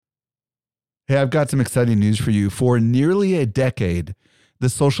Hey, I've got some exciting news for you. For nearly a decade, the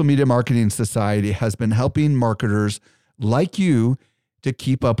Social Media Marketing Society has been helping marketers like you to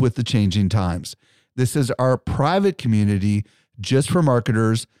keep up with the changing times. This is our private community just for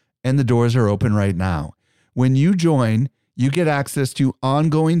marketers, and the doors are open right now. When you join, you get access to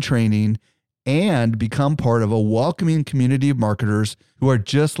ongoing training and become part of a welcoming community of marketers who are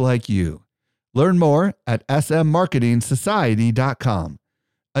just like you. Learn more at smmarketingsociety.com.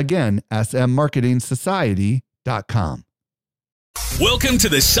 Again, smmarketingsociety.com. Welcome to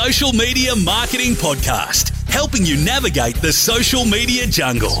the Social Media Marketing Podcast, helping you navigate the social media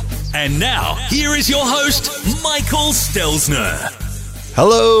jungle. And now, here is your host, Michael Stelzner.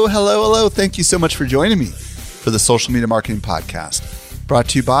 Hello. Thank you so much for joining me for the Social Media Marketing Podcast, brought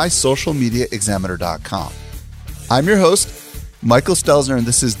to you by socialmediaexaminer.com. I'm your host, Michael Stelzner, and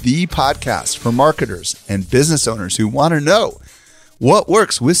this is the podcast for marketers and business owners who want to know what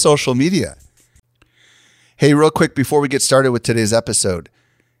works with social media. Hey, real quick before we get started with today's episode,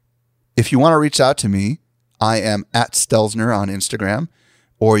 if you want to reach out to me, I am at Stelzner on Instagram,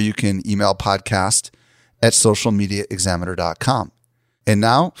 or you can email podcast at socialmediaexaminer.com. And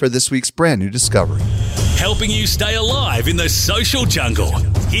now for this week's brand new discovery. Helping you stay alive in the social jungle.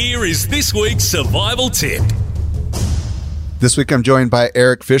 Here is this week's survival tip. This week I'm joined by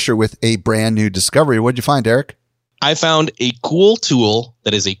Eric Fisher with a brand new discovery. What'd you find, Eric? I found a cool tool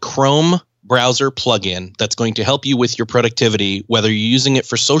that is a Chrome browser plugin that's going to help you with your productivity, whether you're using it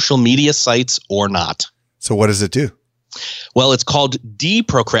for social media sites or not. So what does it do? Well, it's called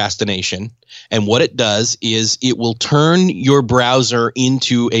deprocrastination. And what it does is it will turn your browser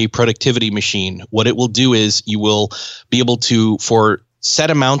into a productivity machine. What it will do is you will be able to, for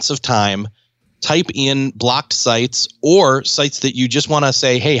set amounts of time, type in blocked sites or sites that you just want to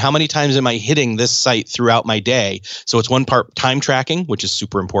say, hey, how many times am I hitting this site throughout my day? So it's one part time tracking, which is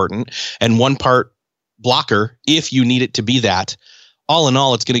super important, and one part blocker if you need it to be that. All in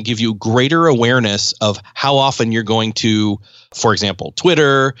all, it's going to give you greater awareness of how often you're going to, for example,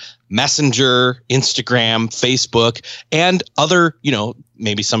 Twitter, Messenger, Instagram, Facebook, and other,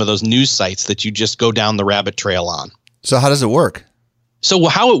 maybe some of those news sites that you just go down the rabbit trail on. So how does it work? So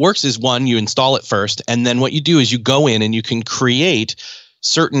how it works is, one, you install it first, and then what you do is you go in and you can create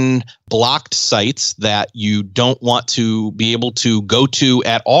certain blocked sites that you don't want to be able to go to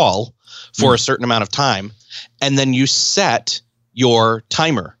at all for a certain amount of time. And then you set your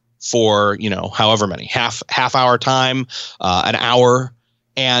timer for, however many, half hour time, an hour,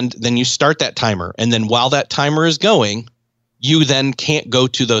 and then you start that timer. And then while that timer is going, you then can't go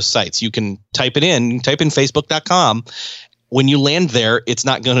to those sites. You can type it in, type in facebook.com. When you land there, it's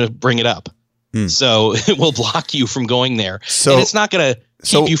not going to bring it up. So it will block you from going there. And it's not going to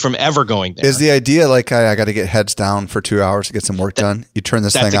keep you from ever going there. Is the idea like I got to get heads down for 2 hours to get some work done? You turn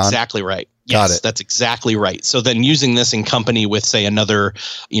this thing on? That's exactly right. Got it. That's exactly right. So then using this in company with, say, another,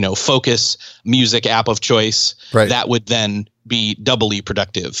 focus music app of choice, that would then be doubly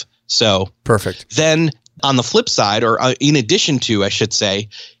productive. So perfect. Then on the flip side, or in addition to, I should say,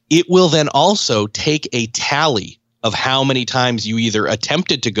 it will then also take a tally of how many times you either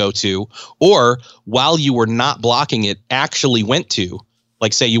attempted to go to, or while you were not blocking it, actually went to.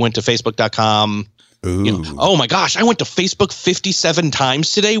 Like, say you went to facebook.com. Oh my gosh, I went to Facebook 57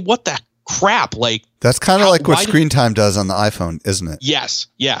 times today. What the crap? Like, that's kind of like what screen time does on the iPhone, isn't it? Yes.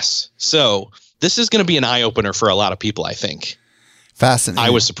 So this is going to be an eye opener for a lot of people, I think. Fascinating.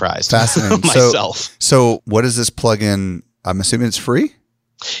 I was surprised. Fascinating. myself. So what is this plugin? I'm assuming it's free?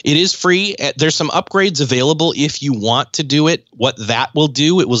 It is free. There's some upgrades available if you want to do it. What that will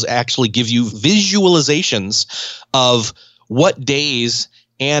do, it will actually give you visualizations of what days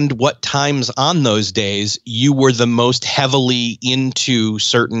and what times on those days you were the most heavily into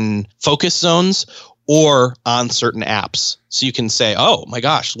certain focus zones or on certain apps. So you can say, oh my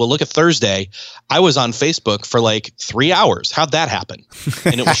gosh, well, look at Thursday. I was on Facebook for like 3 hours. How'd that happen?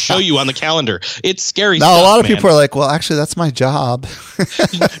 And it will show you on the calendar. It's scary stuff. Now, a lot of people are like, well, actually, that's my job.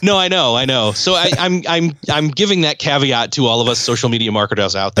 No, I know. So I'm giving that caveat to all of us social media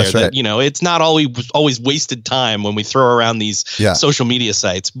marketers out there. That's right. That, it's not always wasted time when we throw around these social media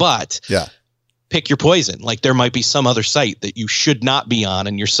sites, but pick your poison. Like, there might be some other site that you should not be on,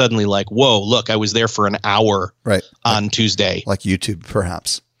 and you're suddenly like, whoa, look, I was there for an hour on Tuesday. Like YouTube,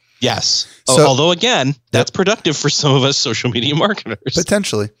 perhaps. Yes. So, although, again, that's productive for some of us social media marketers.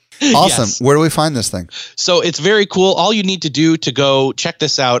 Potentially. Awesome. Yes. Where do we find this thing? So it's very cool. All you need to do to go check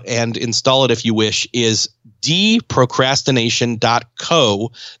this out and install it if you wish is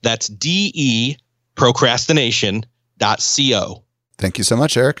deprocrastination.co. That's deprocrastination.co. Thank you so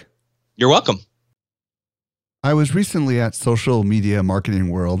much, Eric. You're welcome. I was recently at Social Media Marketing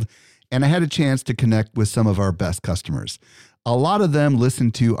World, and I had a chance to connect with some of our best customers. A lot of them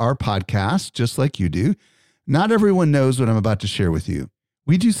listen to our podcast just like you do. Not everyone knows what I'm about to share with you.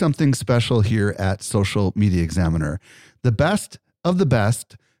 We do something special here at Social Media Examiner. The best of the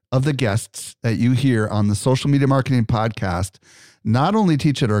guests that you hear on the Social Media Marketing Podcast not only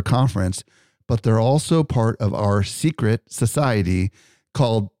teach at our conference, but they're also part of our secret society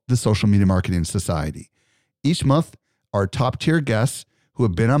called the Social Media Marketing Society. Each month, our top tier guests who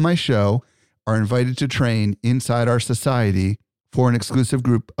have been on my show are invited to train inside our society for an exclusive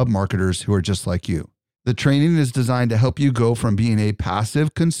group of marketers who are just like you. The training is designed to help you go from being a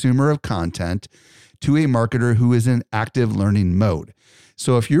passive consumer of content to a marketer who is in active learning mode.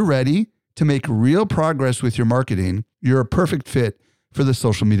 So if you're ready to make real progress with your marketing, you're a perfect fit for the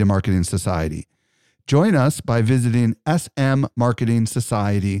Social Media Marketing Society. Join us by visiting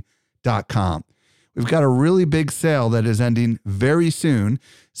smmarketingsociety.com. We've got a really big sale that is ending very soon,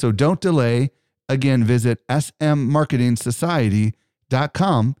 so don't delay. Again, visit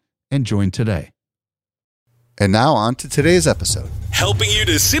smmarketingsociety.com and join today. And now on to today's episode. Helping you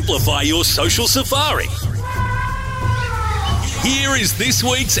to simplify your social safari. Here is this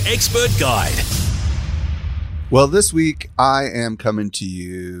week's expert guide. Well, this week I am coming to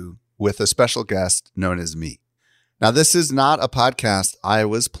you with a special guest known as me. Now, this is not a podcast I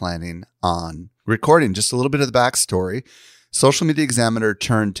was planning on recording. Just a little bit of the backstory. Social Media Examiner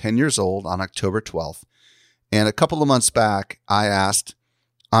turned 10 years old on October 12th. And a couple of months back, I asked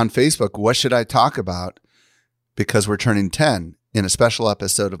on Facebook, what should I talk about? Because we're turning 10 in a special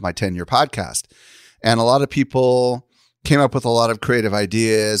episode of my 10-year podcast. And a lot of people came up with a lot of creative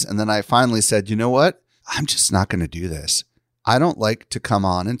ideas. And then I finally said, you know what? I'm just not going to do this. I don't like to come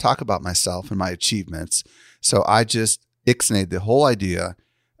on and talk about myself and my achievements. So I just ixnayed the whole idea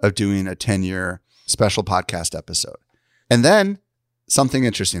of doing a 10-year special podcast episode. And then something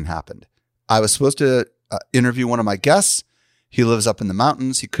interesting happened. I was supposed to interview one of my guests. He lives up in the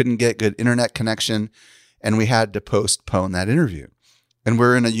mountains. He couldn't get good internet connection, and we had to postpone that interview. And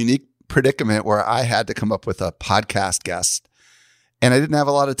we're in a unique predicament where I had to come up with a podcast guest, and I didn't have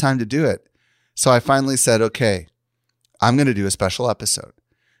a lot of time to do it. So I finally said, okay, I'm going to do a special episode.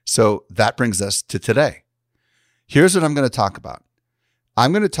 So that brings us to today. Here's what I'm going to talk about.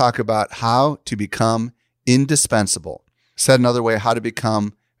 I'm going to talk about how to become indispensable. Said another way, how to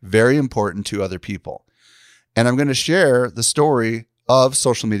become very important to other people. And I'm going to share the story of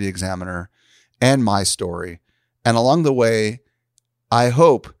Social Media Examiner and my story. And along the way, I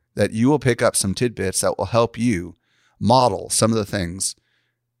hope that you will pick up some tidbits that will help you model some of the things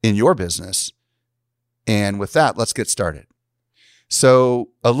in your business. And with that, let's get started. So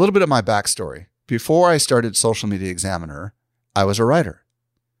a little bit of my backstory. Before I started Social Media Examiner, I was a writer.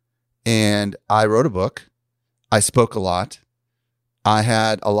 And I wrote a book. I spoke a lot. I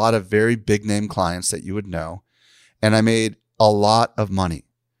had a lot of very big name clients that you would know. And I made a lot of money.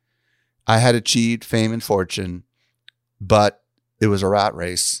 I had achieved fame and fortune, but it was a rat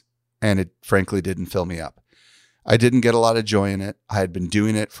race. And it frankly didn't fill me up. I didn't get a lot of joy in it. I had been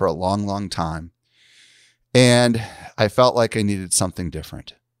doing it for a long, long time. And I felt like I needed something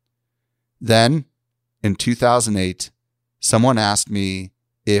different. Then in 2008, someone asked me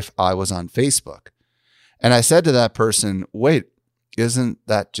if I was on Facebook. And I said to that person, wait, isn't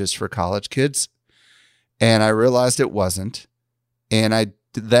that just for college kids? And I realized it wasn't. And I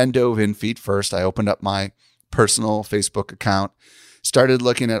then dove in feet first. I opened up my personal Facebook account, started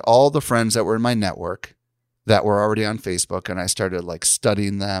looking at all the friends that were in my network that were already on Facebook. And I started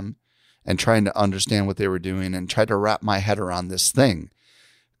studying them and trying to understand what they were doing and tried to wrap my head around this thing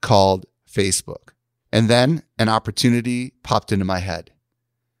called Facebook. And then an opportunity popped into my head.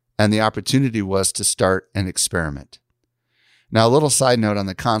 And the opportunity was to start an experiment. Now, a little side note on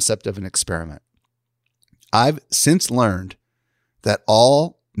the concept of an experiment. I've since learned that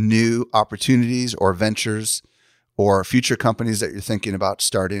all new opportunities or ventures or future companies that you're thinking about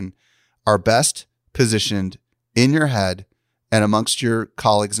starting are best positioned in your head and amongst your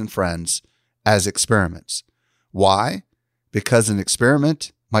colleagues and friends as experiments. Why? Because an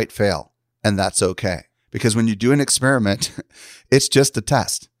experiment might fail, and that's okay. Because when you do an experiment, it's just a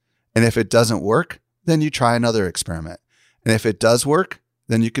test. And if it doesn't work, then you try another experiment. And if it does work,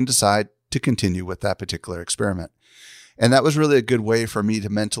 then you can decide to continue with that particular experiment. And that was really a good way for me to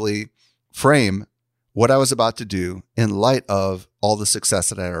mentally frame what I was about to do in light of all the success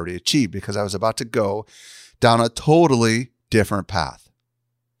that I had already achieved, because I was about to go down a totally different path.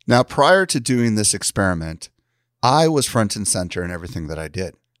 Now, prior to doing this experiment, I was front and center in everything that I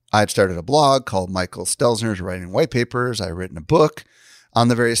did. I had started a blog called Michael Stelzner's Writing White Papers. I had written a book on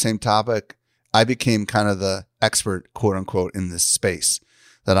the very same topic. I became kind of the expert, quote unquote, in this space.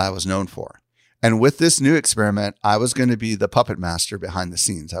 that I was known for. And with this new experiment, I was going to be the puppet master behind the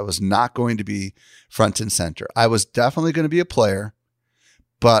scenes. I was not going to be front and center. I was definitely going to be a player,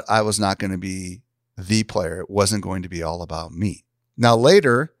 but I was not going to be the player. It wasn't going to be all about me. Now,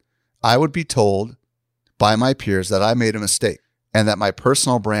 later, I would be told by my peers that I made a mistake and that my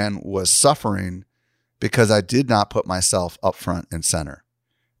personal brand was suffering because I did not put myself up front and center.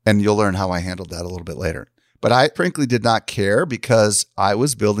 And you'll learn how I handled that a little bit later. But I frankly did not care because I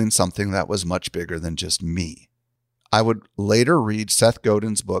was building something that was much bigger than just me. I would later read Seth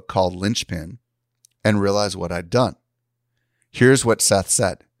Godin's book called Linchpin and realize what I'd done. Here's what Seth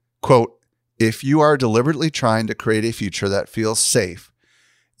said, quote, "If you are deliberately trying to create a future that feels safe,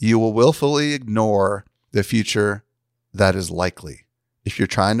 you will willfully ignore the future that is likely. If you're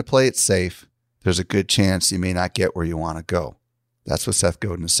trying to play it safe, there's a good chance you may not get where you want to go." That's what Seth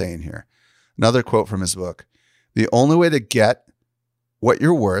Godin is saying here. Another quote from his book, "The only way to get what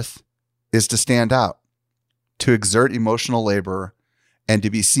you're worth is to stand out, to exert emotional labor, and to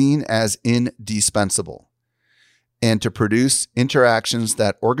be seen as indispensable, and to produce interactions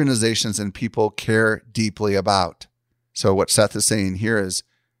that organizations and people care deeply about." So what Seth is saying here is,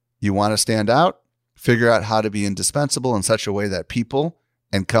 you want to stand out, figure out how to be indispensable in such a way that people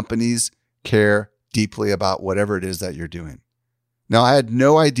and companies care deeply about whatever it is that you're doing. Now, I had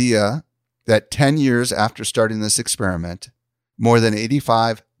no idea that 10 years after starting this experiment, more than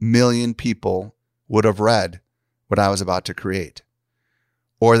 85 million people would have read what I was about to create,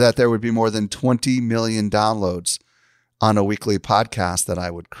 or that there would be more than 20 million downloads on a weekly podcast that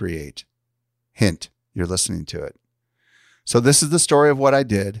I would create. Hint, you're listening to it. So this is the story of what I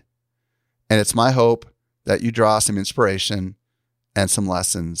did, and it's my hope that you draw some inspiration and some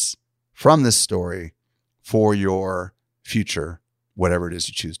lessons from this story for your future, whatever it is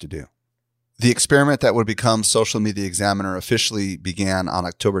you choose to do. The experiment that would become Social Media Examiner officially began on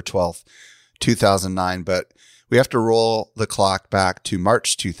October 12th, 2009, but we have to roll the clock back to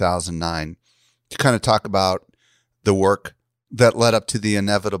March 2009 to kind of talk about the work that led up to the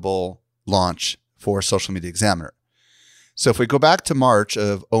inevitable launch for Social Media Examiner. So if we go back to March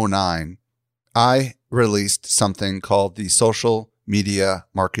of 2009, I released something called the Social Media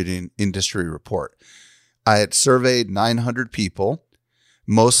Marketing Industry Report. I had surveyed 900 people,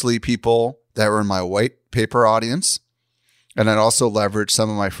 mostly people that were in my white paper audience. And I'd also leveraged some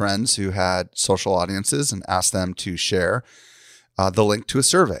of my friends who had social audiences and asked them to share the link to a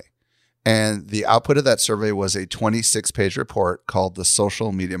survey. And the output of that survey was a 26-page report called the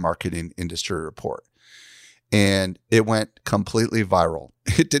Social Media Marketing Industry Report. And it went completely viral.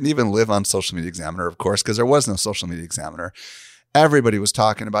 It didn't even live on Social Media Examiner, of course, because there was no Social Media Examiner. Everybody was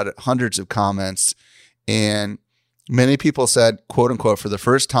talking about it, hundreds of comments. And many people said, quote unquote, for the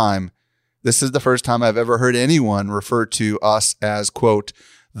first time, this is the first time I've ever heard anyone refer to us as, quote,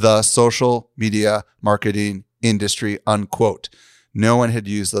 the social media marketing industry, unquote. No one had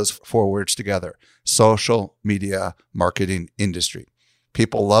used those four words together. Social media marketing industry.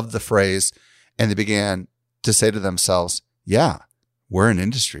 People loved the phrase and they began to say to themselves, yeah, we're an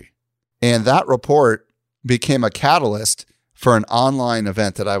industry. And that report became a catalyst for an online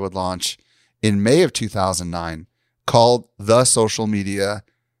event that I would launch in May of 2009 called the Social Media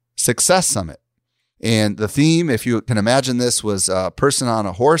Success Summit. And the theme, if you can imagine this, was a person on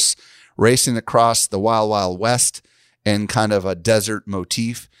a horse racing across the wild, wild west in kind of a desert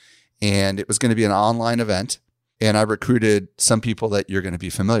motif. And it was going to be an online event. And I recruited some people that you're going to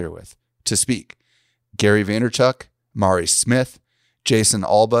be familiar with to speak. Gary Vaynerchuk, Mari Smith, Jason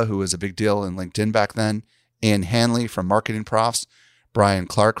Alba, who was a big deal in LinkedIn back then, Ann Hanley from Marketing Profs, Brian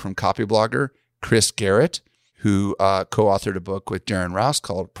Clark from Copyblogger, Chris Garrett, who co-authored a book with Darren Rouse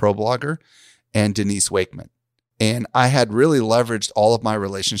called ProBlogger, and Denise Wakeman. And I had really leveraged all of my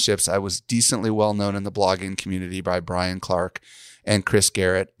relationships. I was decently well known in the blogging community by Brian Clark and Chris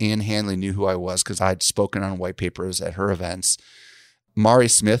Garrett. Ann Hanley knew who I was because I had spoken on white papers at her events. Mari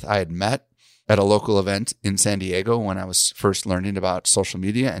Smith I had met at a local event in San Diego when I was first learning about social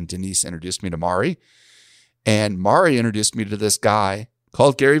media, and Denise introduced me to Mari. And Mari introduced me to this guy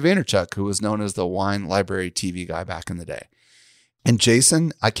called Gary Vaynerchuk, who was known as the Wine Library TV guy back in the day. And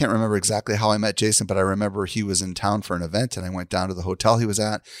Jason, I can't remember exactly how I met Jason, but I remember he was in town for an event and I went down to the hotel he was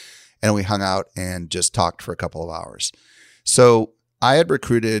at and we hung out and just talked for a couple of hours. So I had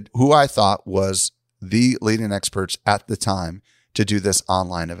recruited who I thought was the leading experts at the time to do this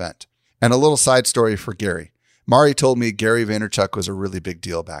online event. And a little side story for Gary. Mari told me Gary Vaynerchuk was a really big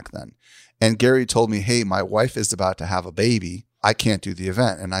deal back then. And Gary told me, hey, my wife is about to have a baby. I can't do the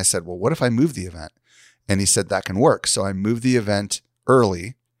event. And I said, well, what if I move the event? And he said, that can work. So I moved the event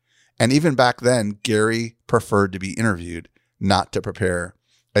early. And even back then, Gary preferred to be interviewed, not to prepare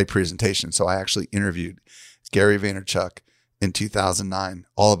a presentation. So I actually interviewed Gary Vaynerchuk in 2009,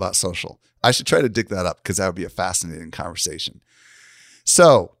 all about social. I should try to dig that up because that would be a fascinating conversation.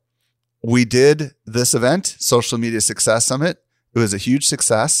 So we did this event, Social Media Success Summit. It was a huge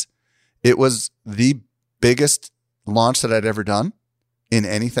success. It was the biggest launch that I'd ever done in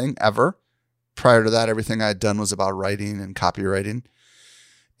anything ever. Prior to that, everything I'd done was about writing and copywriting.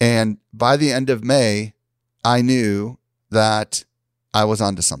 And by the end of May, I knew that I was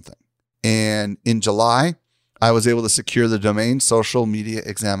onto something. And in July, I was able to secure the domain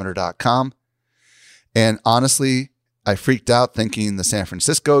socialmediaexaminer.com. And honestly, I freaked out thinking the San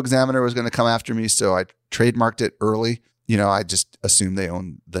Francisco Examiner was going to come after me. So I trademarked it early. I just assumed they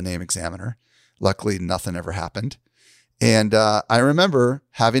owned the name Examiner. Luckily, nothing ever happened. And I remember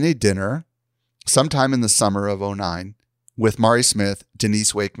having a dinner sometime in the summer of 2009 with Mari Smith,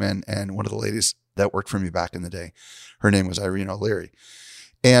 Denise Wakeman, and one of the ladies that worked for me back in the day. Her name was Irene O'Leary.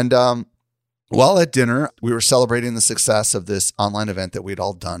 And while at dinner, we were celebrating the success of this online event that we'd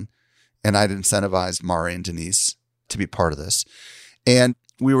all done. And I'd incentivized Mari and Denise to be part of this. And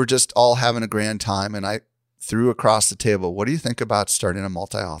we were just all having a grand time. And I threw across the table, what do you think about starting a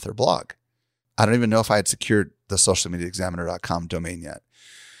multi-author blog? I don't even know if I had secured the socialmediaexaminer.com domain yet.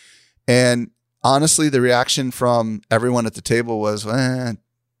 And honestly, the reaction from everyone at the table was,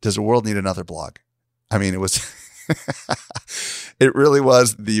 does the world need another blog? I mean, it was, it really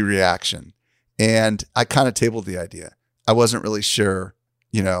was the reaction. And I kind of tabled the idea. I wasn't really sure,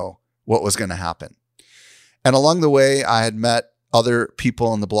 what was going to happen. And along the way, I had met other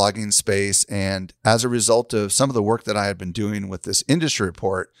people in the blogging space. And as a result of some of the work that I had been doing with this industry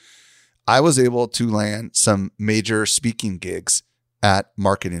report, I was able to land some major speaking gigs at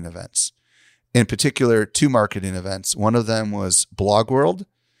marketing events. In particular, 2 marketing events. One of them was Blog World,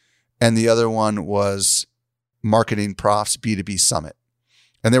 and the other one was Marketing Profs B2B Summit.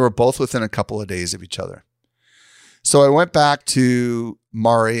 And they were both within a couple of days of each other. So I went back to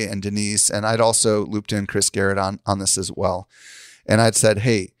Mari and Denise, and I'd also looped in Chris Garrett on this as well. And I'd said,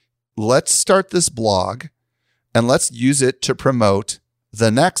 hey, let's start this blog and let's use it to promote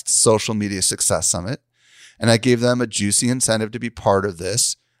the next Social Media Success Summit. And I gave them a juicy incentive to be part of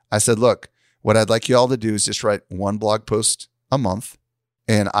this. I said, look, what I'd like you all to do is just write 1 blog post a month,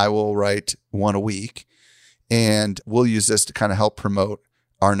 and I will write 1 a week. And we'll use this to kind of help promote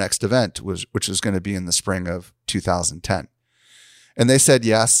our next event, which was going to be in the spring of 2010. And they said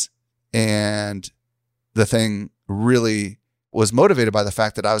yes. And the thing really was motivated by the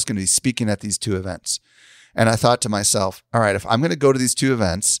fact that I was going to be speaking at these 2 events. And I thought to myself, all right, if I'm going to go to these 2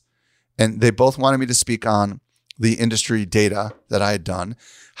 events, and they both wanted me to speak on the industry data that I had done,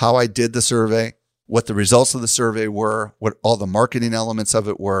 how I did the survey, what the results of the survey were, what all the marketing elements of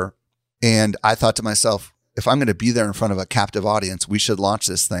it were. And I thought to myself, if I'm going to be there in front of a captive audience, we should launch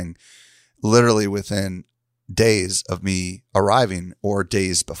this thing literally within days of me arriving or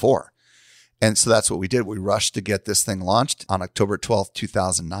days before. And so that's what we did. We rushed to get this thing launched on October 12th,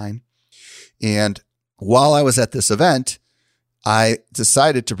 2009. And while I was at this event, I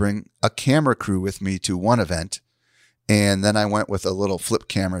decided to bring a camera crew with me to one event. And then I went with a little flip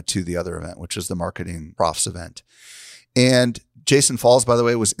camera to the other event, which was the Marketing Profs event. And Jason Falls, by the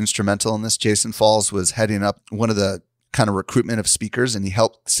way, was instrumental in this. Jason Falls was heading up one of the kind of recruitment of speakers, and he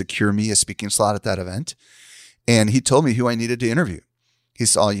helped secure me a speaking slot at that event. And he told me who I needed to interview. He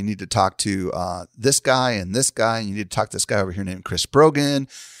said, you need to talk to this guy and this guy, and you need to talk to this guy over here named Chris Brogan.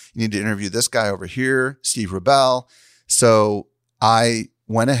 You need to interview this guy over here, Steve Rebell. So I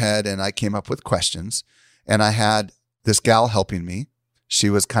went ahead and I came up with questions, and I had this gal helping me. She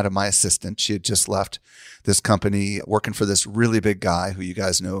was kind of my assistant. She had just left this company working for this really big guy who you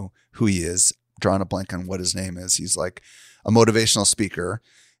guys know who he is. Drawing a blank on what his name is. He's like a motivational speaker.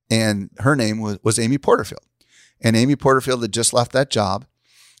 And her name was Amy Porterfield. And Amy Porterfield had just left that job.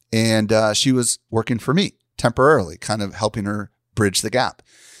 And she was working for me temporarily, kind of helping her bridge the gap.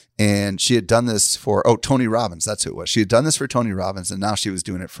 And she had done this for, Tony Robbins. That's who it was. She had done this for Tony Robbins, and now she was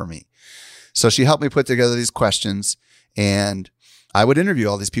doing it for me. So she helped me put together these questions, and I would interview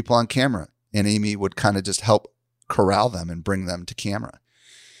all these people on camera, and Amy would kind of just help corral them and bring them to camera.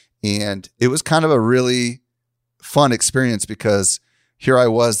 And it was kind of a really fun experience because here I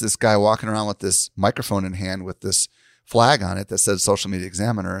was, this guy walking around with this microphone in hand with this flag on it that said Social Media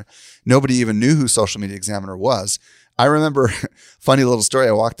Examiner. Nobody even knew who Social Media Examiner was. I remember, funny little story,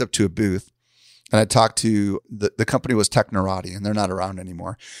 I walked up to a booth and I talked to, the company was Technorati, and they're not around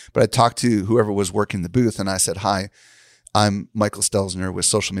anymore. But I talked to whoever was working the booth, and I said, hi, I'm Michael Stelzner with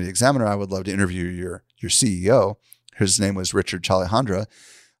Social Media Examiner. I would love to interview your CEO. His name was Richard Chalejandra,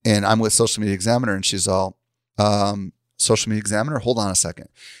 and I'm with Social Media Examiner. And she's all, Social Media Examiner? Hold on a second.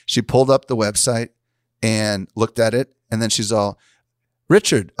 She pulled up the website and looked at it. And then she's all,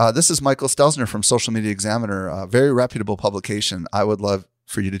 Richard, this is Michael Stelzner from Social Media Examiner, a very reputable publication. I would love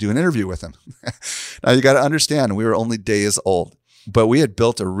for you to do an interview with him. Now you got to understand, we were only days old, but we had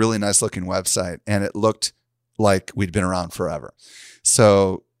built a really nice looking website and it looked like we'd been around forever.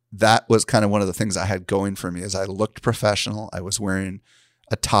 So that was kind of one of the things I had going for me, is I looked professional. I was wearing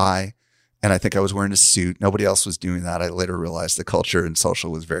a tie and I think I was wearing a suit. Nobody else was doing that. I later realized the culture in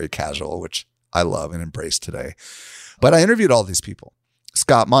social was very casual, which I love and embrace today. But I interviewed all these people,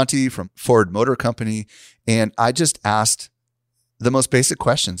 Scott Monty from Ford Motor Company, and I just asked the most basic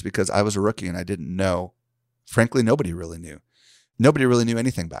questions because I was a rookie and I didn't know. Frankly, nobody really knew. Nobody really knew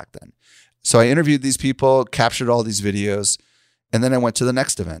anything back then. So I interviewed these people, captured all these videos, and then I went to the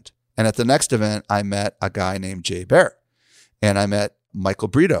next event. And at the next event, I met a guy named Jay Barrett, and I met Michael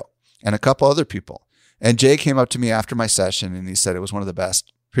Brito and a couple other people. And Jay came up to me after my session and he said it was one of the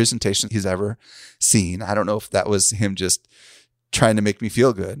best presentations he's ever seen. I don't know if that was him just trying to make me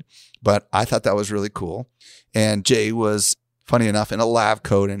feel good, but I thought that was really cool. And Jay was, funny enough, in a lab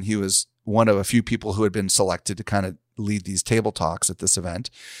coat, and he was one of a few people who had been selected to kind of lead these table talks at this event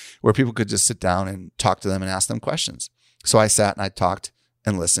where people could just sit down and talk to them and ask them questions. So I sat and I talked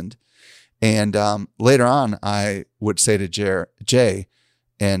and listened. And later on, I would say to Jay,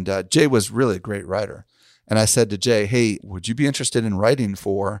 and Jay was really a great writer. And I said to Jay, hey, would you be interested in writing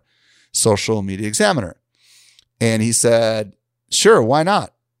for Social Media Examiner? And he said, sure, why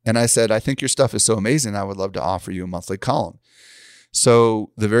not? And I said, I think your stuff is so amazing. I would love to offer you a monthly column.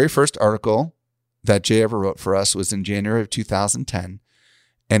 So the very first article that Jay ever wrote for us was in January of 2010.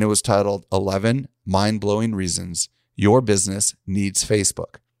 And it was titled 11 Mind-Blowing Reasons Your Business Needs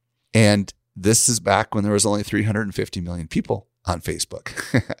Facebook. And this is back when there was only 350 million people on Facebook,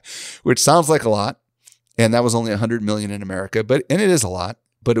 which sounds like a lot. And that was only 100 million in America, and it is a lot,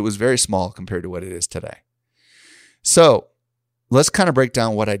 but it was very small compared to what it is today. So let's kind of break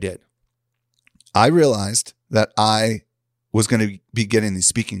down what I did. I realized that I was going to be getting these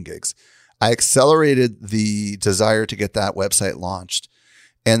speaking gigs. I accelerated the desire to get that website launched.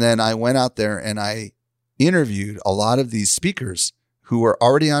 And then I went out there and I interviewed a lot of these speakers who were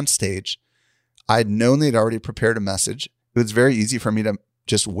already on stage. I'd known they'd already prepared a message. It was very easy for me to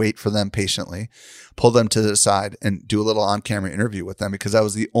just wait for them patiently, pull them to the side and do a little on-camera interview with them because I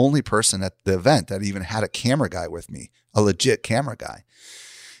was the only person at the event that even had a camera guy with me, a legit camera guy.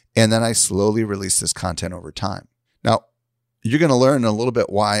 And then I slowly released this content over time. Now, you're going to learn a little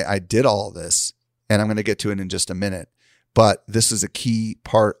bit why I did all of this, and I'm going to get to it in just a minute. But this is a key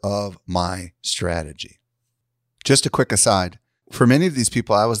part of my strategy. Just a quick aside. For many of these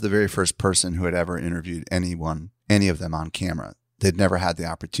people, I was the very first person who had ever interviewed any of them on camera. They'd never had the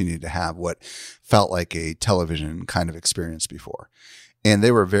opportunity to have what felt like a television kind of experience before. And they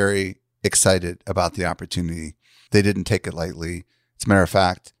were very excited about the opportunity. They didn't take it lightly. As a matter of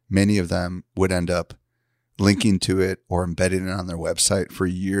fact, many of them would end up linking to it or embedding it on their website for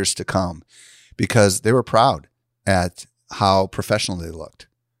years to come because they were proud at how professional they looked.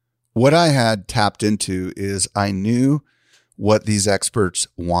 What I had tapped into is I knew what these experts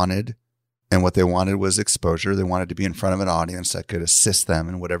wanted, and what they wanted was exposure. They wanted to be in front of an audience that could assist them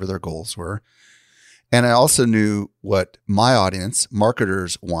in whatever their goals were. And I also knew what my audience,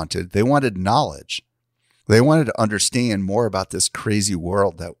 marketers, wanted. They wanted knowledge. They wanted to understand more about this crazy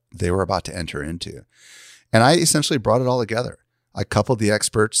world that they were about to enter into. And I essentially brought it all together. I coupled the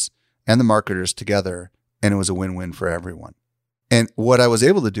experts and the marketers together, and it was a win-win for everyone. And what I was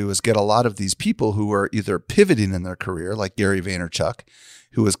able to do is get a lot of these people who were either pivoting in their career, like Gary Vaynerchuk,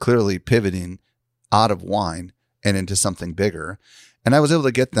 who was clearly pivoting out of wine and into something bigger. And I was able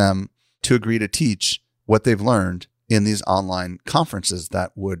to get them to agree to teach what they've learned in these online conferences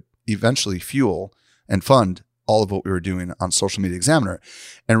that would eventually fuel and fund all of what we were doing on Social Media Examiner.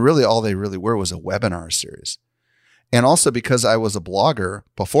 And really all they really were was a webinar series. And also because I was a blogger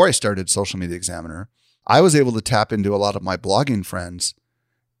before I started Social Media Examiner, I was able to tap into a lot of my blogging friends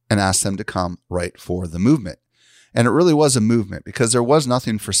and ask them to come write for the movement. And it really was a movement because there was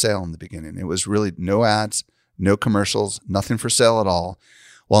nothing for sale in the beginning. It was really no ads, no commercials, nothing for sale at all.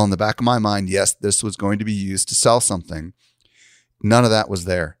 While in the back of my mind, yes, this was going to be used to sell something. None of that was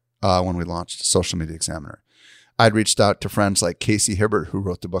there when we launched Social Media Examiner. I'd reached out to friends like Casey Hibbert, who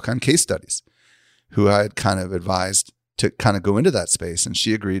wrote the book on case studies, who I had kind of advised to kind of go into that space. And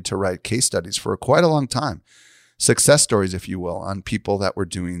she agreed to write case studies for quite a long time. Success stories, if you will, on people that were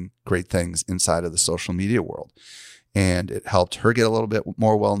doing great things inside of the social media world. And it helped her get a little bit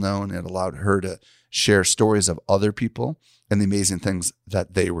more well-known. It allowed her to share stories of other people and the amazing things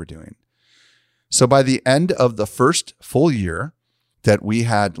that they were doing. So by the end of the first full year that we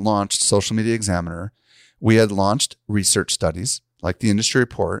had launched Social Media Examiner, we had launched research studies like the industry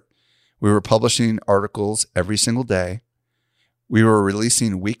report. We were publishing articles every single day. We were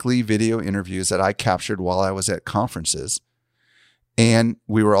releasing weekly video interviews that I captured while I was at conferences. And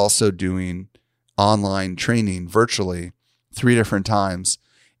we were also doing online training virtually 3 different times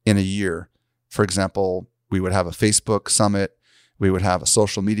in a year. For example, we would have a Facebook summit, we would have a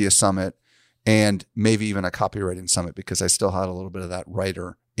social media summit, and maybe even a copywriting summit because I still had a little bit of that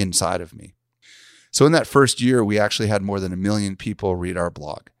writer inside of me. So in that first year, we actually had more than 1 million people read our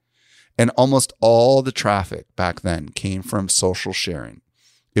blog. And almost all the traffic back then came from social sharing.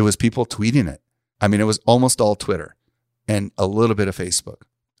 It was people tweeting it. I mean, it was almost all Twitter and a little bit of Facebook.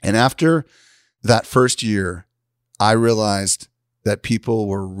 And after that first year, I realized that people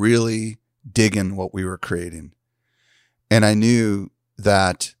were really digging what we were creating. And I knew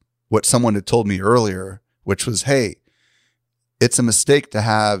that what someone had told me earlier, which was, hey, it's a mistake to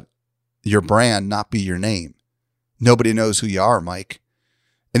have your brand not be your name. Nobody knows who you are, Mike.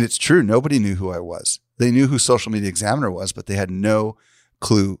 And it's true. Nobody knew who I was. They knew who Social Media Examiner was, but they had no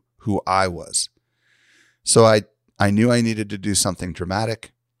clue who I was. So I knew I needed to do something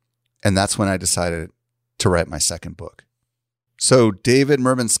dramatic. And that's when I decided to write my second book. So David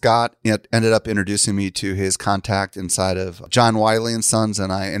Mervyn Scott ended up introducing me to his contact inside of John Wiley & Sons,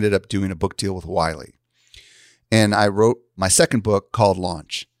 and I ended up doing a book deal with Wiley. And I wrote my second book called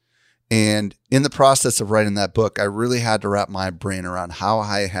Launch. And in the process of writing that book, I really had to wrap my brain around how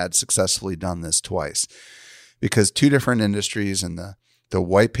I had successfully done this twice. Because 2 different industries, in the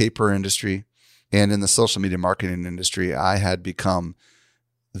white paper industry and in the social media marketing industry, I had become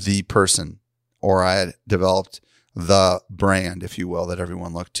the person, or I had developed the brand, if you will, that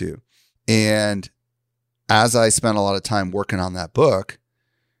everyone looked to. And as I spent a lot of time working on that book,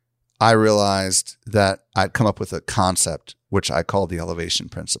 I realized that I'd come up with a concept, which I call the elevation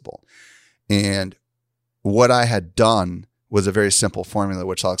principle. And what I had done was a very simple formula,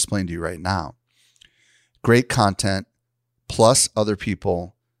 which I'll explain to you right now. Great content plus other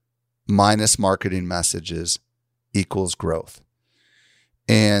people minus marketing messages equals growth.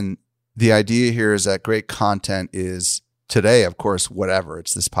 And the idea here is that great content is today, of course, whatever.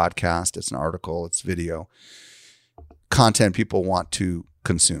 It's this podcast, it's an article, it's video. Content people want to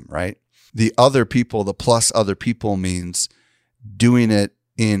consume, right? The other people, the plus other people means doing it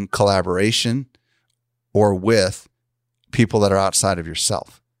in collaboration or with people that are outside of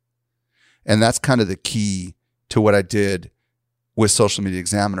yourself. And that's kind of the key to what I did with Social Media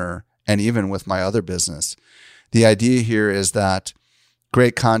Examiner and even with my other business. The idea here is that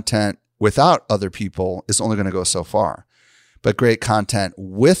great content without other people is only going to go so far. But great content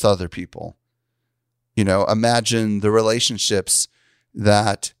with other people, imagine the relationships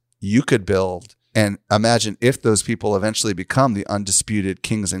that you could build, and imagine if those people eventually become the undisputed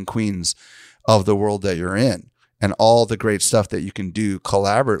kings and queens of the world that you're in, and all the great stuff that you can do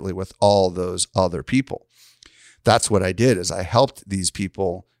collaboratively with all those other people. That's what I did, is I helped these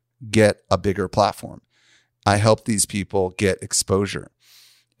people get a bigger platform. I helped these people get exposure.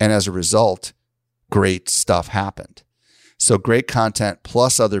 And as a result, great stuff happened. So great content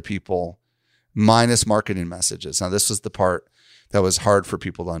plus other people minus marketing messages. Now, this was the part that was hard for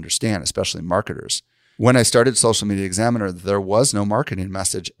people to understand, especially marketers. When I started Social Media Examiner, there was no marketing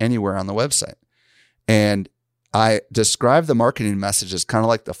message anywhere on the website. And I describe the marketing message as kind of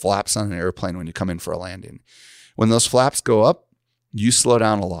like the flaps on an airplane when you come in for a landing. When those flaps go up, you slow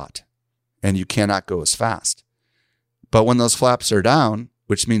down a lot and you cannot go as fast. But when those flaps are down,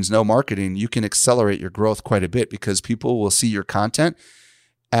 which means no marketing, you can accelerate your growth quite a bit because people will see your content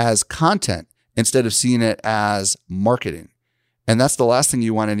as content instead of seeing it as marketing. And that's the last thing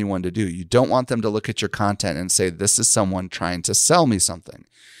you want anyone to do. You don't want them to look at your content and say, this is someone trying to sell me something.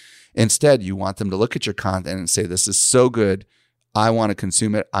 Instead, you want them to look at your content and say, this is so good. I want to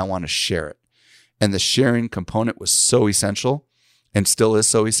consume it. I want to share it. And the sharing component was so essential and still is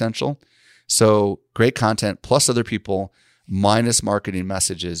so essential. So great content plus other people minus marketing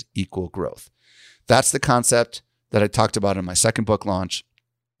messages equal growth. That's the concept that I talked about in my second book launch.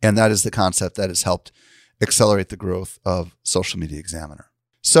 And that is the concept that has helped accelerate the growth of Social Media Examiner.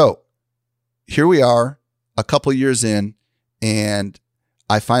 So here we are a couple years in, and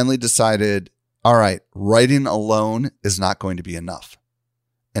I finally decided, all right, writing alone is not going to be enough.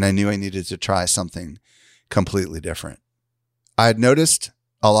 And I knew I needed to try something completely different. I had noticed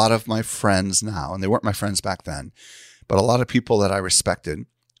a lot of my friends now, and they weren't my friends back then, but a lot of people that I respected,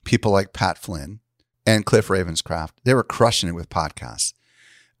 people like Pat Flynn and Cliff Ravenscraft, they were crushing it with podcasts.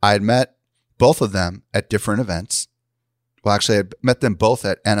 I had met both of them at different events. Well, actually, I met them both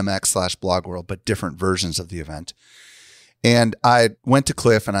at NMX/BlogWorld, but different versions of the event. And I went to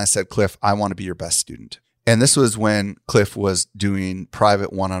Cliff and I said, Cliff, I want to be your best student. And this was when Cliff was doing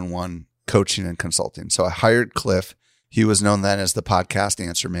private one-on-one coaching and consulting. So I hired Cliff. He was known then as the podcast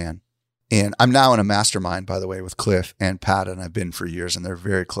answer man. And I'm now in a mastermind, by the way, with Cliff and Pat, and I've been for years, and they're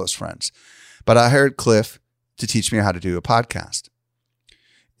very close friends. But I hired Cliff to teach me how to do a podcast.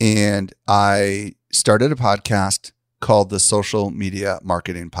 And I started a podcast called the Social Media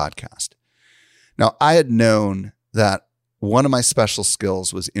Marketing Podcast. Now, I had known that one of my special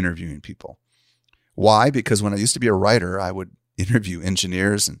skills was interviewing people. Why? Because when I used to be a writer, I would interview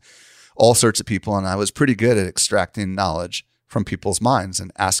engineers and all sorts of people, and I was pretty good at extracting knowledge from people's minds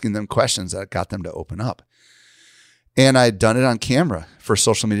and asking them questions that got them to open up. And I'd done it on camera for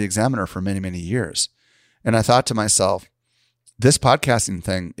Social Media Examiner for many, many years. And I thought to myself, this podcasting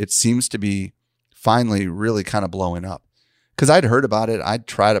thing, it seems to be finally really kind of blowing up. Because I'd heard about it. I'd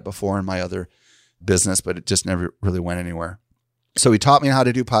tried it before in my other business, but it just never really went anywhere. So he taught me how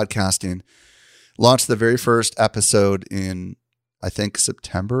to do podcasting, launched the very first episode in, I think,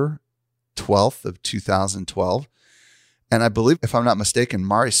 September 12th of 2012. And I believe, if I'm not mistaken,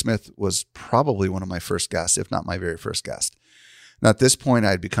 Mari Smith was probably one of my first guests, if not my very first guest. Now, at this point,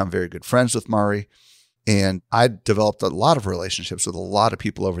 I'd become very good friends with Mari, and I'd developed a lot of relationships with a lot of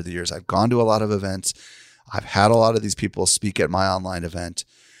people over the years. I've gone to a lot of events. I've had a lot of these people speak at my online event.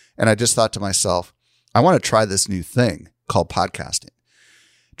 And I just thought to myself, I want to try this new thing called podcasting.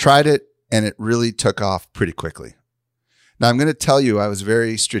 Tried it, and it really took off pretty quickly. Now, I'm going to tell you, I was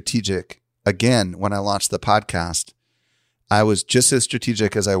very strategic. Again, when I launched the podcast, I was just as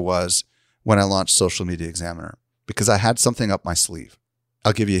strategic as I was when I launched Social Media Examiner because I had something up my sleeve.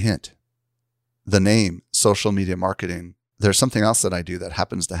 I'll give you a hint. The name, Social Media Marketing, there's something else that I do that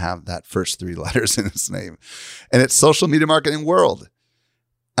happens to have that first 3 letters in its name. And it's Social Media Marketing World.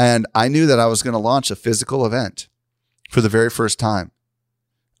 And I knew that I was going to launch a physical event for the very first time.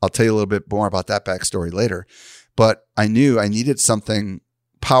 I'll tell you a little bit more about that backstory later. But I knew I needed something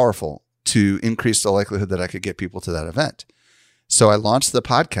powerful to increase the likelihood that I could get people to that event. So I launched the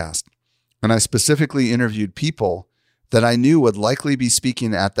podcast, and I specifically interviewed people that I knew would likely be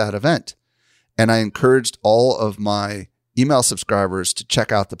speaking at that event. And I encouraged all of my email subscribers to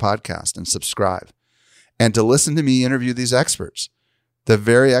check out the podcast and subscribe and to listen to me interview these experts, the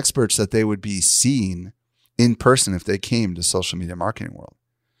very experts that they would be seeing in person if they came to Social Media Marketing World.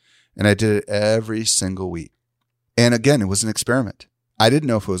 And I did it every single week. And again, it was an experiment. I didn't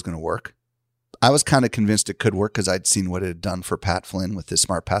know if it was going to work. I was kind of convinced it could work because I'd seen what it had done for Pat Flynn with his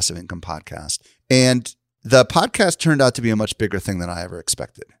Smart Passive Income podcast. And the podcast turned out to be a much bigger thing than I ever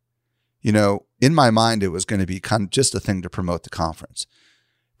expected. You know, in my mind, it was going to be kind of just a thing to promote the conference.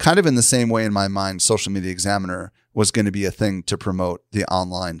 Kind of in the same way in my mind, Social Media Examiner was going to be a thing to promote the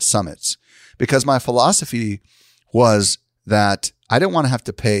online summits. Because my philosophy was that I didn't want to have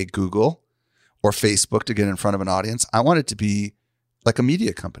to pay Google or Facebook to get in front of an audience. I wanted to be like a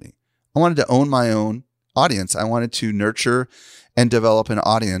media company. I wanted to own my own audience. I wanted to nurture and develop an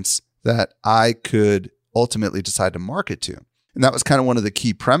audience that I could ultimately decide to market to. And that was kind of one of the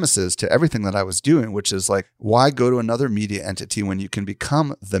key premises to everything that I was doing, which is like, why go to another media entity when you can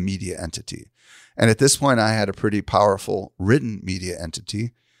become the media entity? And at this point, I had a pretty powerful written media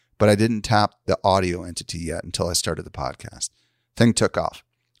entity, but I didn't tap the audio entity yet until I started the podcast. Thing took off.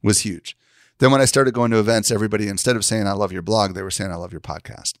 It was huge. Then when I started going to events, everybody, instead of saying, I love your blog, they were saying, I love your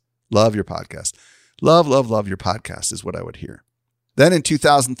podcast. Love your podcast. Love, love, love your podcast is what I would hear. Then in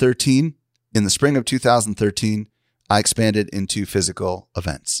 2013, in the spring of 2013, I expanded into physical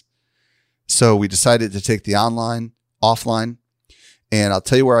events. So we decided to take the online, offline, and I'll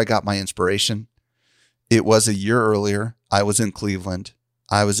tell you where I got my inspiration. It was a year earlier. I was in Cleveland.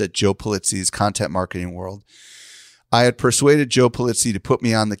 I was at Joe Polizzi's Content Marketing World. I had persuaded Joe Polizzi to put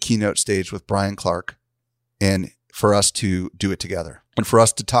me on the keynote stage with Brian Clark and for us to do it together and for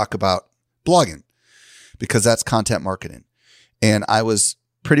us to talk about blogging because that's content marketing. And I was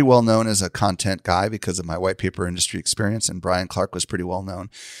pretty well known as a content guy because of my white paper industry experience, and Brian Clark was pretty well known.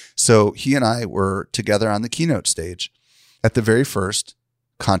 So he and I were together on the keynote stage at the very first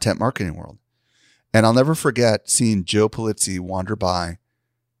Content Marketing World. And I'll never forget seeing Joe Polizzi wander by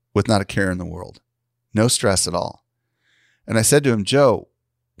with not a care in the world, no stress at all. And I said to him, Joe,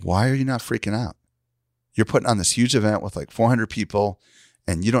 why are you not freaking out? You're putting on this huge event with like 400 people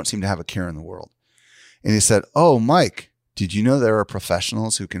and you don't seem to have a care in the world. And he said, oh, Mike, did you know there are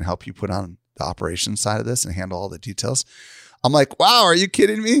professionals who can help you put on the operations side of this and handle all the details? I'm like, wow, are you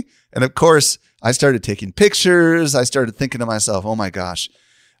kidding me? And of course, I started taking pictures. I started thinking to myself, oh my gosh,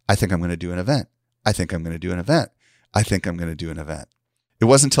 I think I'm going to do an event. I think I'm going to do an event. I think I'm going to do an event. It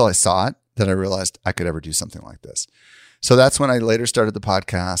wasn't until I saw it that I realized I could ever do something like this. So that's when I later started the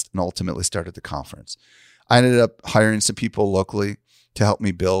podcast and ultimately started the conference. I ended up hiring some people locally to help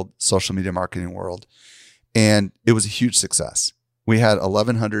me build Social Media Marketing World. And it was a huge success. We had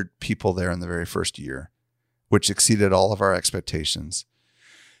 1,100 people there in the very first year, which exceeded all of our expectations.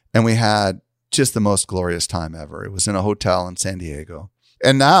 And we had just the most glorious time ever. It was in a hotel in San Diego.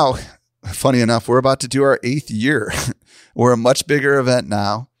 And now, funny enough, we're about to do our 8th year. We're a much bigger event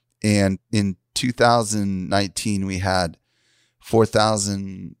now. And in 2019, we had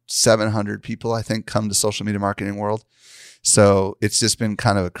 4,700 people, I think, come to Social Media Marketing World. So it's just been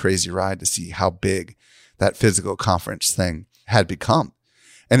kind of a crazy ride to see how big that physical conference thing had become.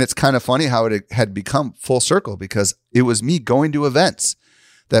 And it's kind of funny how it had become full circle, because it was me going to events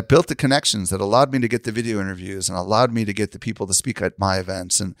that built the connections that allowed me to get the video interviews and allowed me to get the people to speak at my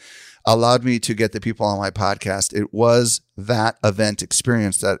events and allowed me to get the people on my podcast. It was that event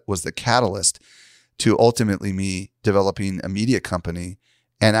experience that was the catalyst to ultimately me developing a media company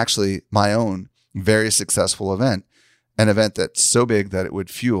and actually my own very successful event, an event that's so big that it would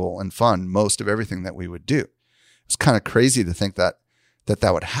fuel and fund most of everything that we would do. It's kind of crazy to think that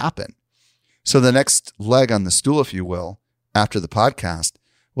would happen. So the next leg on the stool, if you will, after the podcast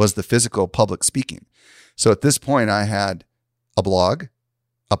was the physical public speaking. So at this point, I had a blog,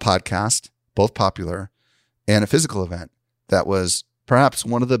 a podcast, both popular, and a physical event that was perhaps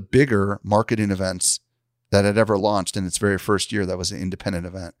one of the bigger marketing events that had ever launched in its very first year. That was an independent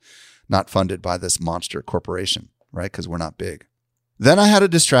event, not funded by this monster corporation, right? Because we're not big. Then I had a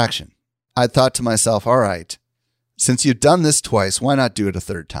distraction. I thought to myself, all right, since you've done this twice, why not do it a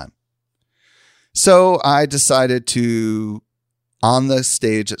third time? So I decided to, on the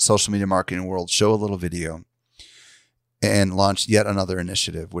stage at Social Media Marketing World, show a little video and launch yet another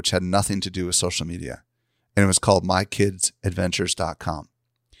initiative, which had nothing to do with social media. And it was called MyKidsAdventures.com.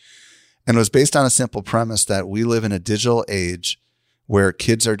 And it was based on a simple premise that we live in a digital age where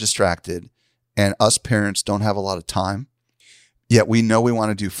kids are distracted and us parents don't have a lot of time. Yet we know we want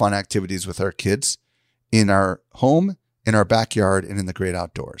to do fun activities with our kids in our home, in our backyard, and in the great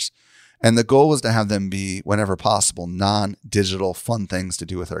outdoors. And the goal was to have them be, whenever possible, non-digital fun things to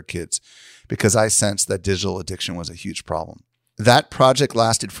do with our kids, because I sensed that digital addiction was a huge problem. That project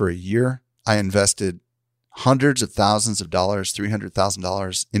lasted for a year. I invested hundreds of thousands of dollars,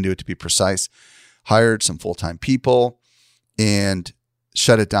 $300,000 into it to be precise, hired some full-time people, and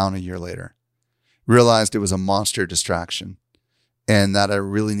shut it down a year later. Realized it was a monster distraction and that I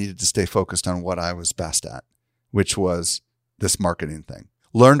really needed to stay focused on what I was best at, which was this marketing thing.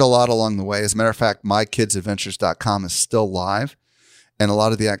 Learned a lot along the way. As a matter of fact, MyKidsAdventures.com is still live. And a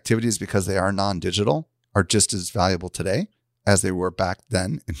lot of the activities, because they are non-digital, are just as valuable today as they were back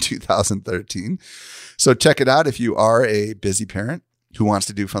then in 2013. So check it out if you are a busy parent who wants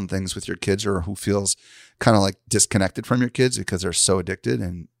to do fun things with your kids, or who feels kind of like disconnected from your kids because they're so addicted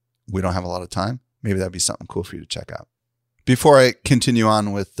and we don't have a lot of time. Maybe that'd be something cool for you to check out. Before I continue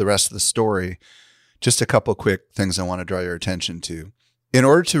on with the rest of the story, just a couple quick things I want to draw your attention to. In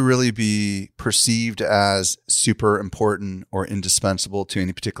order to really be perceived as super important or indispensable to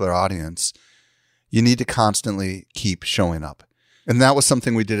any particular audience, you need to constantly keep showing up. And that was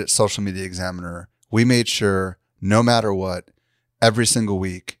something we did at Social Media Examiner. We made sure, no matter what, every single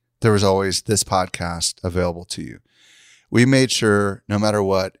week, there was always this podcast available to you. We made sure, no matter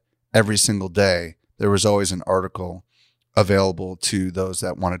what, every single day, there was always an article available to those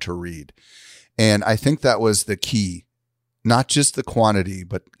that wanted to read. And I think that was the key. Not just the quantity,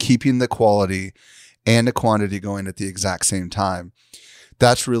 but keeping the quality and the quantity going at the exact same time.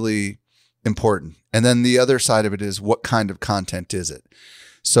 That's really important. And then the other side of it is, what kind of content is it?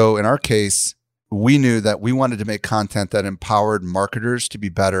 So in our case, we knew that we wanted to make content that empowered marketers to be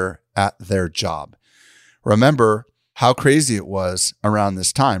better at their job. Remember how crazy it was around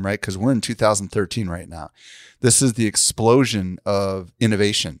this time, right? Because we're in 2013 right now. This is the explosion of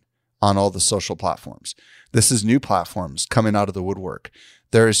innovation on all the social platforms. This is new platforms coming out of the woodwork.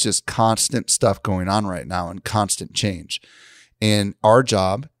 There is just constant stuff going on right now and constant change. And our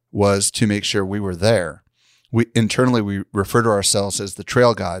job was to make sure we were there. We refer to ourselves as the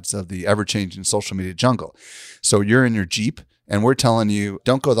trail guides of the ever-changing social media jungle. So you're in your Jeep and we're telling you,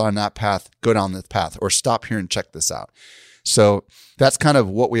 don't go down that path, go down this path, or stop here and check this out. So that's kind of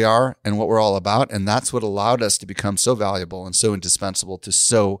what we are and what we're all about. And that's what allowed us to become so valuable and so indispensable to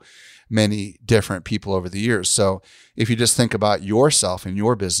so many different people over the years. So if you just think about yourself and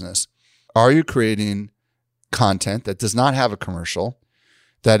your business, are you creating content that does not have a commercial,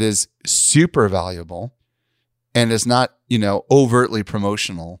 that is super valuable and is not, overtly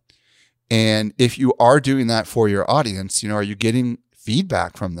promotional, And if you are doing that for your audience, are you getting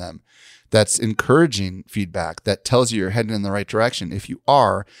feedback from them that's encouraging feedback that tells you you're heading in the right direction? If you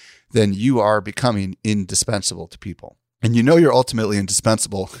are, then you are becoming indispensable to people. And you're ultimately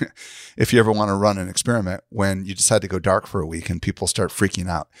indispensable if you ever want to run an experiment when you decide to go dark for a week and people start freaking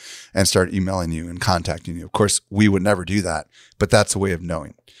out and start emailing you and contacting you. Of course, we would never do that, but that's a way of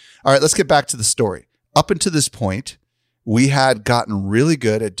knowing. All right, let's get back to the story. Up until this point, we had gotten really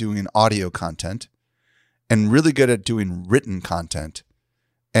good at doing audio content and really good at doing written content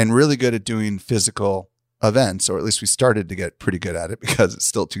and really good at doing physical events, or at least we started to get pretty good at it because it's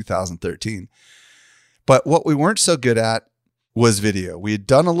still 2013. But what we weren't so good at was video. We had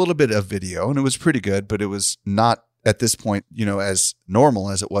done a little bit of video and it was pretty good, but it was not at this point, as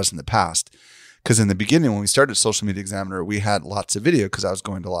normal as it was in the past. Because in the beginning, when we started Social Media Examiner, we had lots of video because I was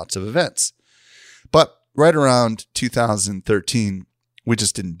going to lots of events. But right around 2013, we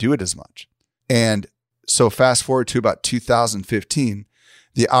just didn't do it as much. And so fast forward to about 2015,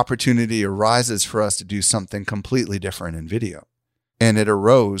 the opportunity arises for us to do something completely different in video. And it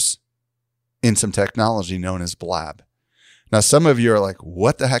arose in some technology known as Blab. Now, some of you are like,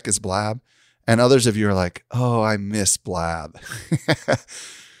 what the heck is Blab? And others of you are like, oh, I miss Blab.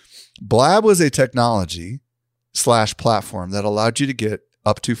 Blab was a technology / platform that allowed you to get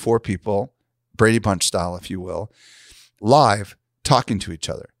up to 4 people, Brady Bunch style, if you will, live talking to each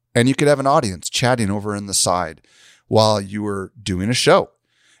other. And you could have an audience chatting over in the side while you were doing a show.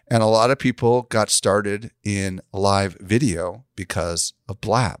 And a lot of people got started in live video because of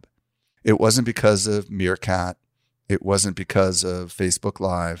Blab. It wasn't because of Meerkat. It wasn't because of Facebook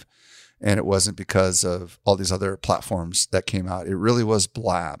Live. And it wasn't because of all these other platforms that came out. It really was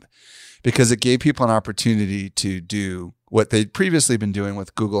Blab because it gave people an opportunity to do what they'd previously been doing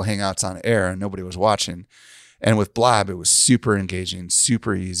with Google Hangouts on air and nobody was watching. And with Blab, it was super engaging,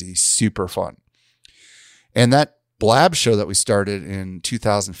 super easy, super fun. And that Blab show that we started in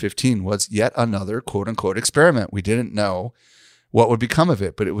 2015 was yet another quote unquote experiment. We didn't know what would become of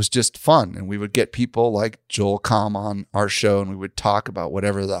it, but it was just fun. And we would get people like Joel Comm on our show and we would talk about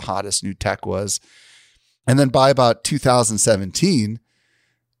whatever the hottest new tech was. And then by about 2017,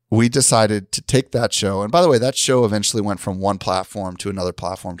 we decided to take that show. And by the way, that show eventually went from one platform to another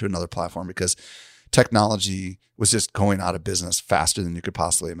platform to another platform because technology was just going out of business faster than you could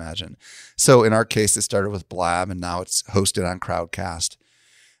possibly imagine. So in our case, it started with Blab and now it's hosted on Crowdcast.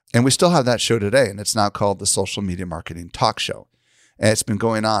 And we still have that show today. And it's now called the Social Media Marketing Talk Show. And it's been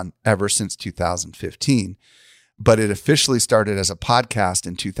going on ever since 2015, but it officially started as a podcast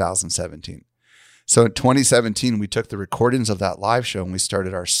in 2017. So in 2017, we took the recordings of that live show and we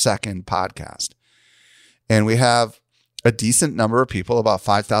started our second podcast. And we have a decent number of people, about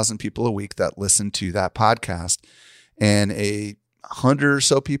 5,000 people a week that listen to that podcast and 100 or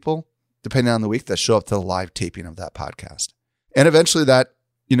so people, depending on the week, that show up to the live taping of that podcast. And eventually that,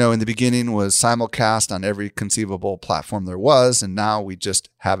 in the beginning was simulcast on every conceivable platform there was. And now we just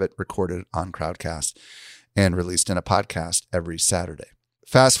have it recorded on Crowdcast and released in a podcast every Saturday.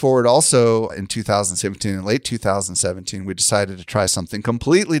 Fast forward also in 2017, in late 2017, we decided to try something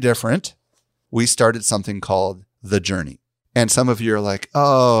completely different. We started something called The Journey. And some of you are like,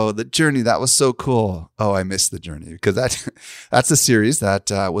 oh, The Journey, that was so cool. Oh, I missed The Journey because that's a series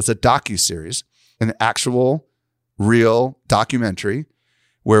that was a docuseries, an actual real documentary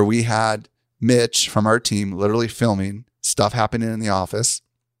where we had Mitch from our team literally filming stuff happening in the office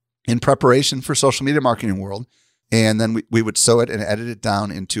in preparation for Social Media Marketing World. And then we would sew it and edit it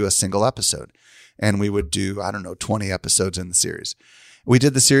down into a single episode. And we would do, 20 episodes in the series. We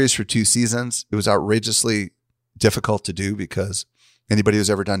did the series for 2 seasons. It was outrageously difficult to do because anybody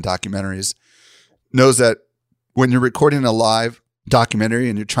who's ever done documentaries knows that when you're recording a live documentary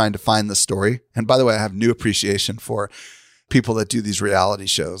and you're trying to find the story, and by the way, I have new appreciation for people that do these reality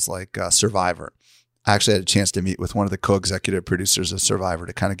shows like Survivor. I actually had a chance to meet with one of the co-executive producers of Survivor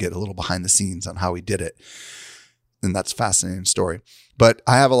to kind of get a little behind the scenes on how he did it. And that's a fascinating story. But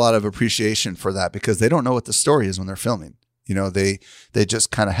I have a lot of appreciation for that because they don't know what the story is when they're filming. They just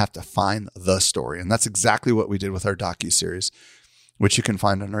kind of have to find the story. And that's exactly what we did with our docuseries, which you can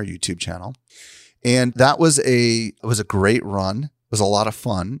find on our YouTube channel. And that was it was a great run. It was a lot of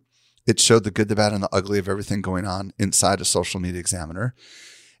fun. It showed the good, the bad, and the ugly of everything going on inside a Social Media Examiner.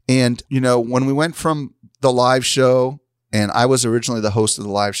 And, when we went from the live show, and I was originally the host of the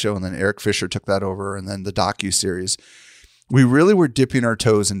live show, and then Eric Fisher took that over, and then the docuseries, we really were dipping our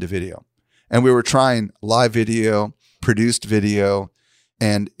toes into video. And we were trying live video, produced video,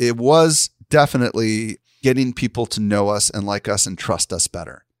 and it was definitely getting people to know us and like us and trust us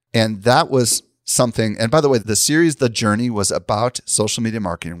better. And that was something, and by the way, the series, The Journey, was about social media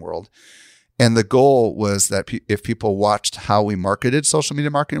marketing world. And the goal was that if people watched how we marketed social media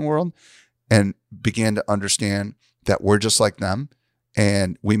marketing world and began to understand that we're just like them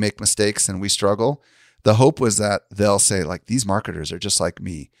and we make mistakes and we struggle, the hope was that they'll say, like, these marketers are just like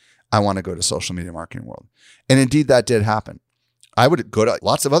me. I want to go to social media marketing world. And indeed, that did happen. I would go to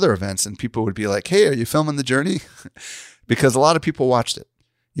lots of other events and people would be like, hey, are you filming The Journey? Because a lot of people watched it.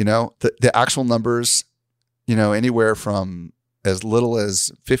 The actual numbers, anywhere from as little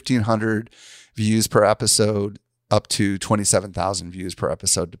as 1,500 views per episode up to 27,000 views per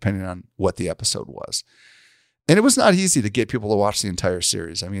episode, depending on what the episode was. And it was not easy to get people to watch the entire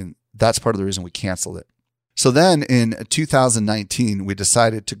series. I mean, that's part of the reason we canceled it. So then in 2019, we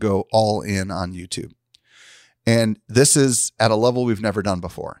decided to go all in on YouTube. And this is at a level we've never done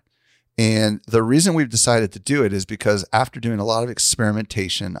before. And the reason we've decided to do it is because after doing a lot of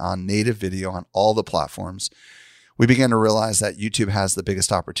experimentation on native video on all the platforms, we began to realize that YouTube has the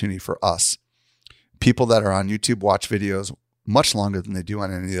biggest opportunity for us. People that are on YouTube watch videos much longer than they do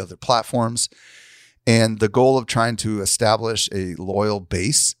on any of the other platforms. And the goal of trying to establish a loyal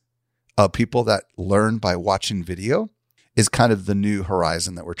base of people that learn by watching video is kind of the new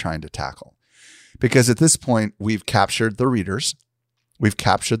horizon that we're trying to tackle. Because at this point, we've captured the readers, we've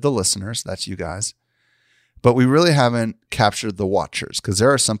captured the listeners, that's you guys, but we really haven't captured the watchers, because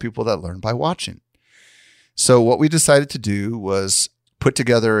there are some people that learn by watching. So what we decided to do was put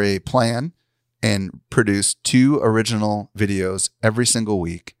together a plan and produce 2 original videos every single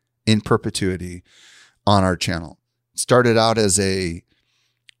week in perpetuity on our channel. It started out as a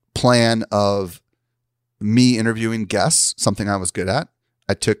plan of me interviewing guests, something I was good at.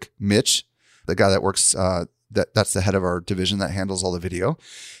 I took Mitch, the guy that works, that's the head of our division that handles all the video.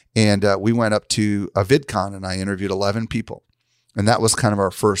 And we went up to a VidCon and I interviewed 11 people. And that was kind of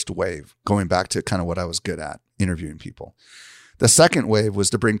our first wave, going back to kind of what I was good at, interviewing people. The second wave was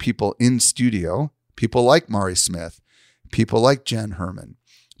to bring people in studio, people like Mari Smith, people like Jen Herman,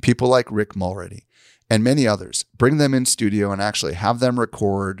 people like Rick Mulready, and many others. Bring them in studio and actually have them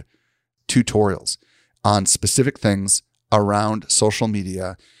record tutorials on specific things around social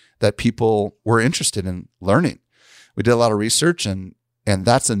media that people were interested in learning. We did a lot of research and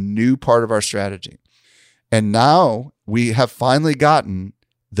that's a new part of our strategy. And now we have finally gotten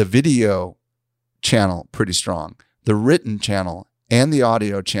the video channel pretty strong, the written channel and the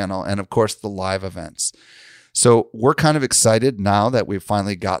audio channel, and of course the live events. So we're kind of excited now that we've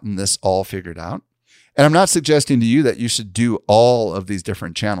finally gotten this all figured out. And I'm not suggesting to you that you should do all of these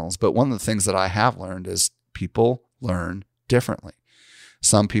different channels, but one of the things that I have learned is people learn differently.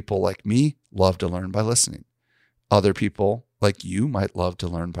 Some people like me love to learn by listening. Other people like you might love to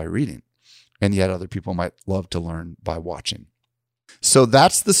learn by reading. And yet other people might love to learn by watching. So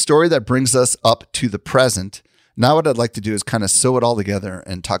that's the story that brings us up to the present. Now what I'd like to do is kind of sew it all together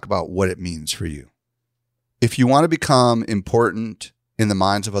and talk about what it means for you. If you want to become important in the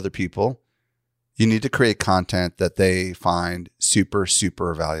minds of other people, you need to create content that they find super,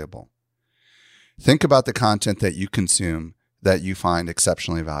 super valuable. Think about the content that you consume that you find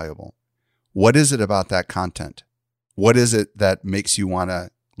exceptionally valuable. What is it about that content? What is it that makes you want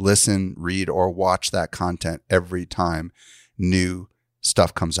to listen, read, or watch that content every time new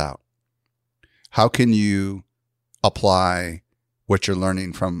stuff comes out? How can you apply what you're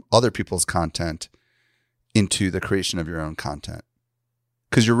learning from other people's content into the creation of your own content?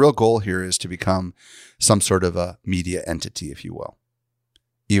 Because your real goal here is to become some sort of a media entity, if you will,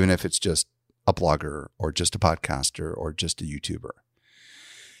 even if it's just a blogger or just a podcaster or just a YouTuber.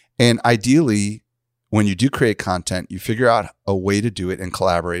 And ideally, when you do create content, you figure out a way to do it in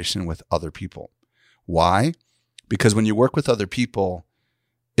collaboration with other people. Why? Because when you work with other people,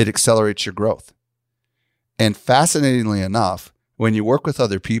 it accelerates your growth. And fascinatingly enough, when you work with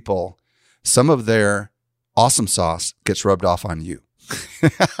other people, some of their awesome sauce gets rubbed off on you.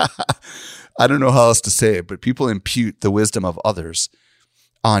 I don't know how else to say it, but people impute the wisdom of others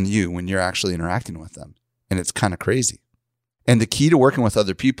on you when you're actually interacting with them. And it's kind of crazy. And the key to working with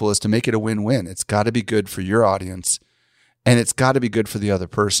other people is to make it a win-win. It's got to be good for your audience and it's got to be good for the other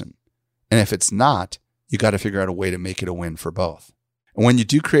person. And if it's not, you got to figure out a way to make it a win for both. And when you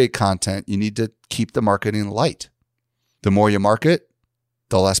do create content, you need to keep the marketing light. The more you market,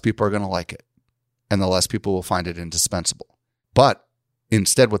 the less people are going to like it and the less people will find it indispensable. But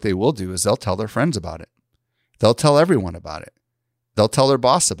instead, what they will do is they'll tell their friends about it. They'll tell everyone about it. They'll tell their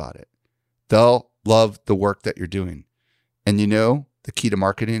boss about it. They'll love the work that you're doing. And the key to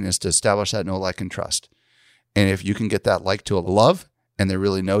marketing is to establish that know, like, and trust. And if you can get that like to a love and they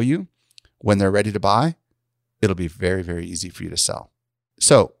really know you, when they're ready to buy, it'll be very, very easy for you to sell.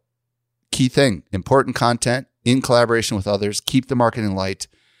 So Key thing, important content in collaboration with others, keep the marketing light,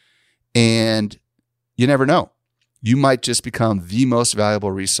 and you never know. You might just become the most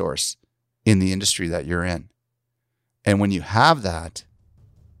valuable resource in the industry that you're in. And when you have that,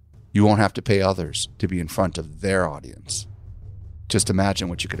 you won't have to pay others to be in front of their audience. Just imagine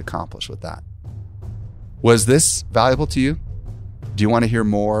what you could accomplish with that. Was this valuable to you? Do you want to hear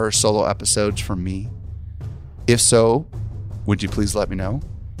more solo episodes from me? If so, would you please let me know?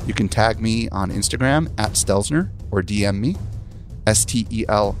 You can tag me on Instagram @Stelzner or DM me,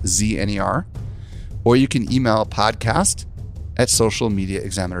 STELZNER, or you can email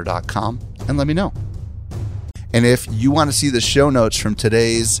podcast@socialmediaexaminer.com and let me know. And if you want to see the show notes from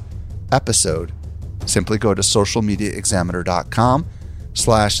today's episode, simply go to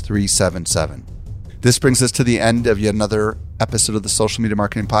socialmediaexaminer.com/377. This brings us to the end of yet another episode of the Social Media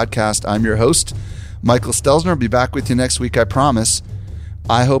Marketing Podcast. I'm your host, Michael Stelzner. I'll be back with you next week, I promise.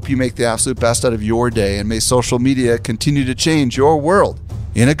 I hope you make the absolute best out of your day, and may social media continue to change your world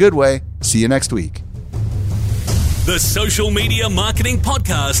in a good way. See you next week. The Social Media Marketing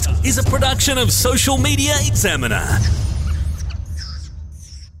Podcast is a production of Social Media Examiner.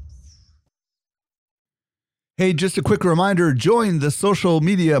 Hey, just a quick reminder, join the Social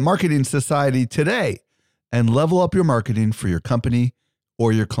Media Marketing Society today and level up your marketing for your company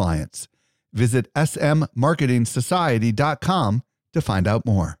or your clients. Visit smmarketingsociety.com to find out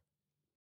more.